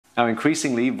Now,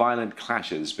 increasingly violent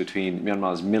clashes between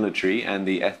Myanmar's military and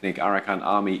the ethnic Arakan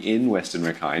Army in Western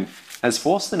Rakhine has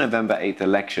forced the November 8th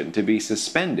election to be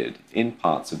suspended in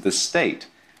parts of the state.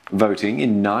 Voting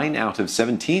in 9 out of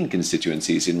 17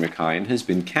 constituencies in Rakhine has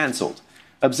been cancelled.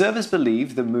 Observers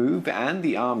believe the move and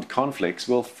the armed conflicts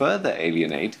will further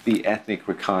alienate the ethnic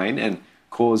Rakhine and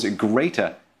cause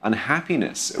greater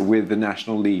unhappiness with the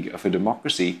National League for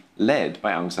Democracy led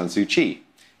by Aung San Suu Kyi.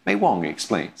 Mei Wong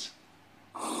explains.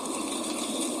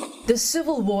 The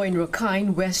civil war in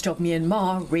Rakhine, west of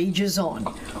Myanmar, rages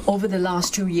on. Over the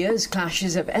last 2 years,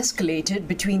 clashes have escalated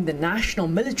between the national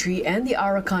military and the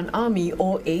Arakan Army,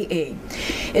 or AA.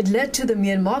 It led to the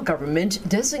Myanmar government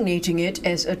designating it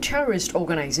as a terrorist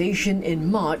organization in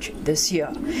March this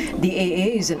year. The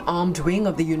AA is an armed wing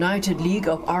of the United League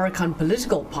of Arakan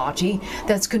political party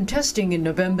that's contesting in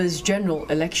November's general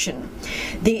election.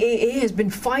 The AA has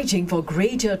been fighting for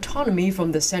greater autonomy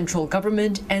from the central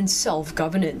government and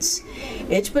self-governance.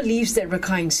 It believes that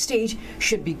Rakhine State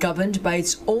should be governed by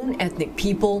its own ethnic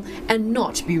people and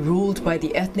not be ruled by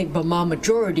the ethnic Burma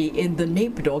majority in the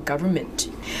Naypyidaw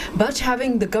government. But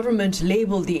having the government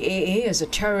label the AA as a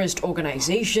terrorist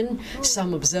organization,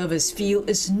 some observers feel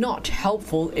is not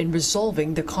helpful in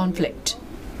resolving the conflict.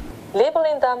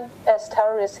 Labeling them as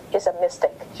terrorists is a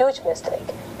mistake, huge mistake,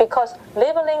 because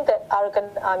labeling the Arakan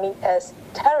Army as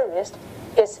terrorist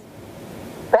is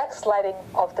backsliding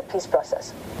of the peace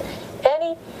process.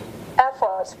 Any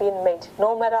efforts being made,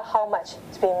 no matter how much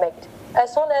is being made,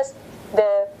 as soon as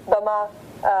the Burma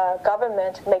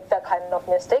government make that kind of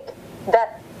mistake,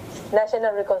 that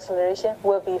national reconciliation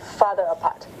will be farther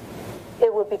apart.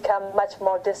 It will become much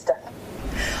more distant.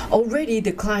 Already,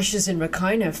 the clashes in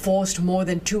Rakhine have forced more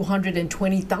than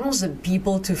 220,000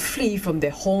 people to flee from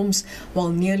their homes, while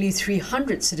nearly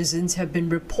 300 citizens have been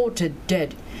reported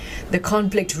dead. The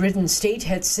conflict-ridden state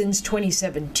had since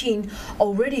 2017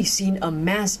 already seen a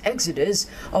mass exodus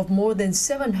of more than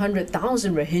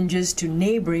 700,000 Rohingyas to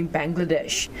neighboring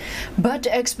Bangladesh. But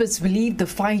experts believe the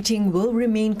fighting will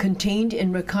remain contained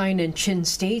in Rakhine and Chin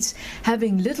states,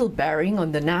 having little bearing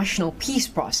on the national peace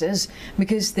process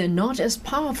because they're not as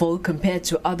powerful compared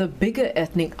to other bigger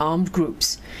ethnic armed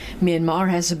groups. Myanmar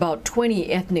has about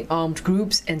 20 ethnic armed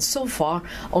groups, and so far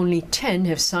only 10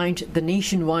 have signed the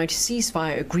nationwide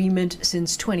ceasefire agreement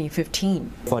since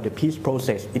 2015. For the peace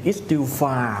process, it is still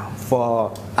far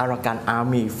for Arakan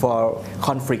Army, for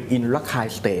conflict in Rakhine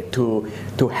State to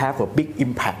have a big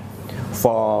impact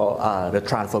for the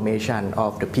transformation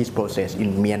of the peace process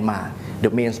in Myanmar. The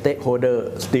main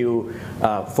stakeholder still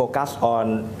focus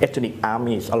on ethnic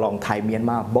armies along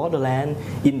Thai-Myanmar borderland.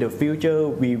 In the future,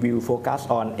 we will focus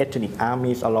on ethnic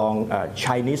armies along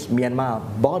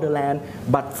Chinese-Myanmar borderland.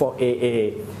 But for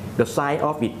AA, the size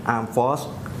of its armed force,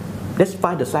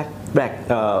 despite the fact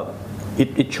that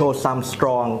it shows some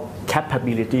strong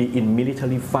capability in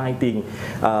military fighting,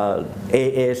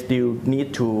 AA still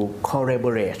need to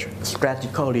collaborate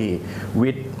strategically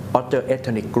with other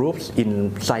ethnic groups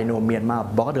in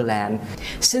Sino-Myanmar borderland.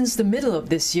 Since the middle of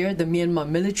this year, the Myanmar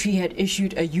military had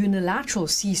issued a unilateral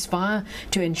ceasefire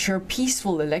to ensure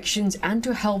peaceful elections and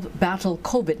to help battle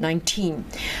COVID-19.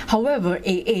 However,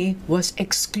 AA was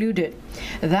excluded.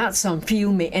 That, some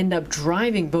feel, may end up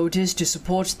driving voters to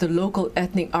support the local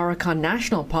ethnic Arakan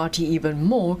National Party even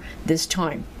more this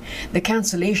time. The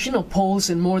cancellation of polls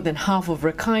in more than half of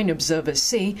Rakhine, observers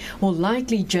say, will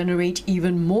likely generate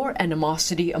even more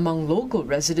animosity among local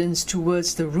residents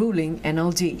towards the ruling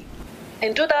NLD.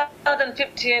 In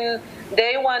 2015,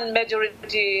 they won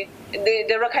majority,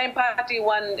 the Rakhine Party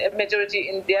won a majority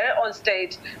in their own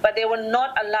state, but they were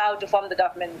not allowed to form the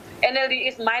government. NLD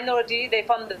is minority, they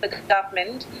formed the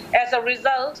government. As a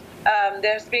result,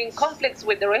 there's been conflicts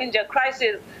with the Rohingya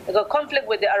crisis, the conflict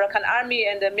with the Arakan Army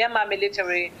and the Myanmar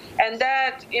military, and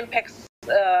that impacts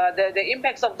the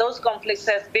impacts of those conflicts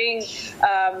has been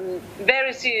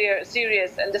very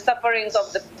serious, and the sufferings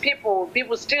of the people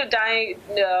still dying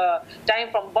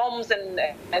from bombs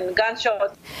and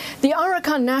gunshots. The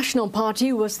Arakan National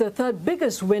Party was the third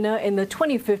biggest winner in the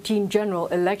 2015 general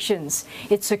elections.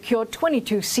 It secured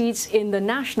 22 seats in the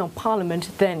national parliament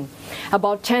then.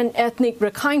 About 10 ethnic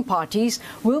Rakhine parties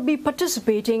will be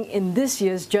participating in this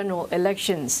year's general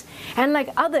elections. And like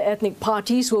other ethnic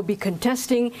parties will be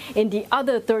contesting in the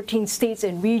other 13 states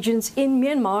and regions in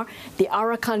Myanmar, the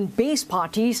Arakan-based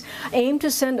parties aim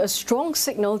to send a strong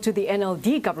signal to the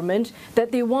NLD government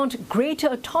that they want greater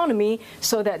autonomy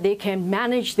so that they can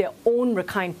manage their own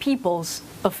Rakhine people's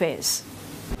affairs.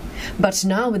 But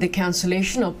now, with the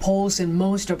cancellation of polls in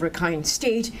most of Rakhine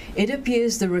State, it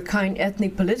appears the Rakhine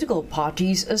ethnic political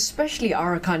parties, especially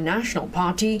Arakan National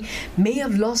Party, may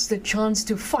have lost the chance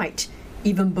to fight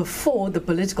even before the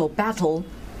political battle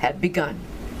had begun.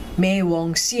 May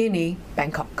Wong, CNA,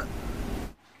 Bangkok.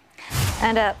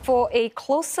 And for a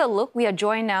closer look, we are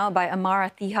joined now by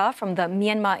Amara Thiha from the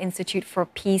Myanmar Institute for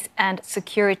Peace and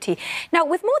Security. Now,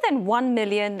 with more than 1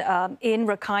 million in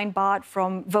Rakhine barred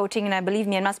from voting, and I believe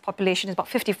Myanmar's population is about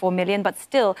 54 million, but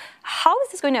still, how is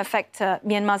this going to affect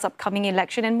Myanmar's upcoming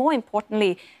election? And more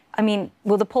importantly, I mean,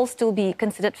 will the polls still be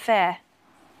considered fair?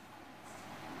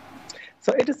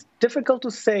 So it is difficult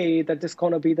to say that this is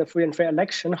going to be the free and fair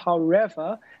election.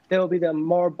 However, there will be the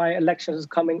more by-elections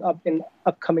coming up in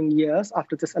upcoming years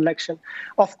after this election.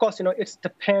 Of course, it's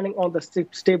depending on the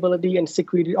stability and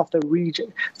security of the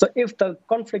region. So if the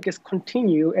conflict is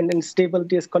continue and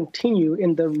instability is continue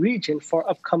in the region for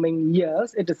upcoming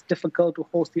years, it is difficult to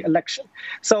host the election.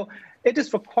 So it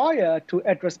is required to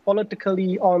address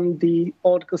politically on the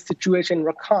political situation in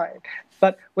Rakhine.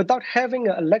 But without having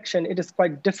an election, it is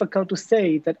quite difficult to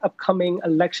say that upcoming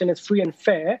election is free and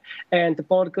fair and the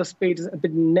political space is a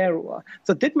bit narrower.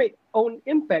 So that may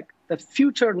impact the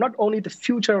future, not only the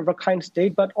future of Rakhine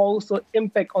state, but also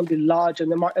impact on the larger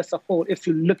Myanmar as a whole if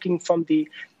you're looking from the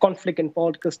conflict and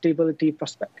political stability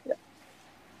perspective.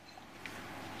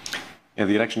 Yeah,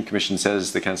 the Election Commission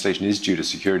says the cancellation is due to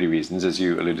security reasons, as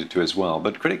you alluded to as well.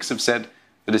 But critics have said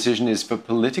the decision is for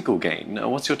political gain.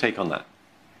 What's your take on that?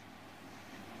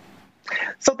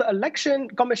 So the election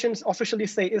commissions officially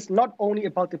say it's not only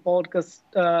about the political,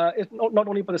 it's not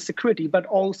only about the security, but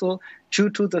also due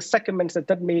to the segments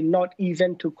that may not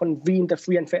even to convene the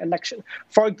free and fair election.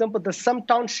 For example, some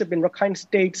township in Rakhine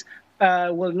states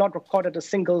will not record a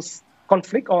single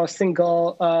conflict or a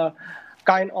single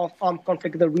kind of armed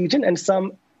conflict in the region, and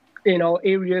some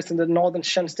areas in the northern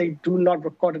Shan state do not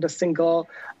record a single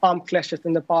armed clashes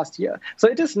in the past year. So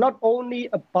it is not only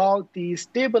about the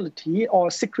stability or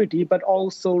security, but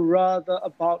also rather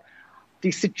about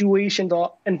the situation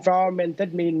or environment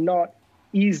that may not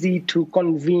easy to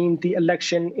convene the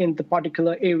election in the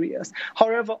particular areas.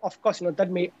 However, of course,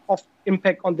 that may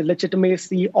impact on the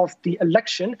legitimacy of the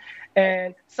election.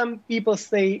 And some people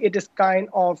say it is kind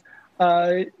of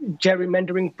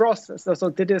gerrymandering process. So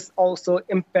that is also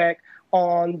impact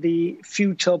on the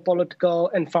future political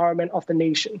environment of the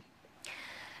nation.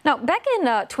 Now, back in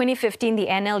 2015, the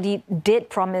NLD did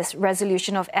promise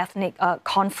resolution of ethnic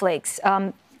conflicts.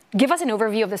 Give us an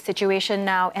overview of the situation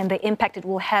now and the impact it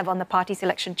will have on the party's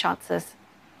election chances.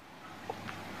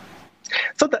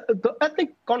 So the ethnic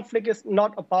conflict is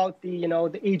not about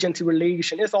the agency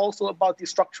relation. It's also about the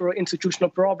structural institutional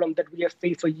problem that we have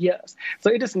faced for years. So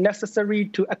it is necessary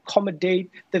to accommodate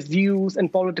the views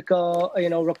and political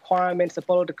requirements, the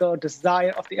political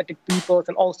desire of the ethnic peoples,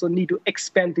 and also need to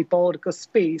expand the political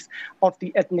space of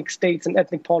the ethnic states and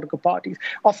ethnic political parties.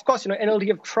 Of course, NLD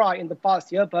have tried in the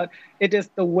past year, but it is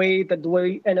the way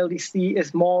NLDC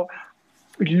is more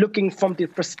looking from the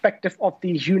perspective of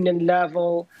the union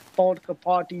level political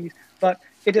parties, but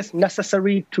it is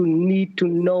necessary to need to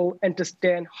know,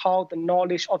 understand how the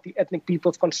knowledge of the ethnic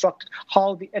people is constructed,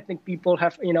 how the ethnic people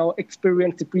have,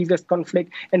 experienced the previous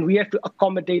conflict, and we have to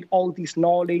accommodate all these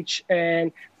knowledge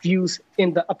and views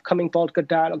in the upcoming political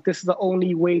dialogue. This is the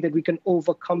only way that we can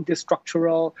overcome this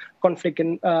structural conflict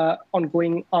and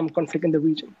ongoing armed conflict in the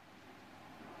region.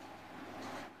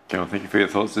 Okay, well, thank you for your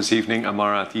thoughts this evening.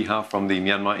 Amara Thiha from the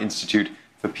Myanmar Institute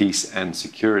for Peace and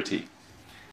Security.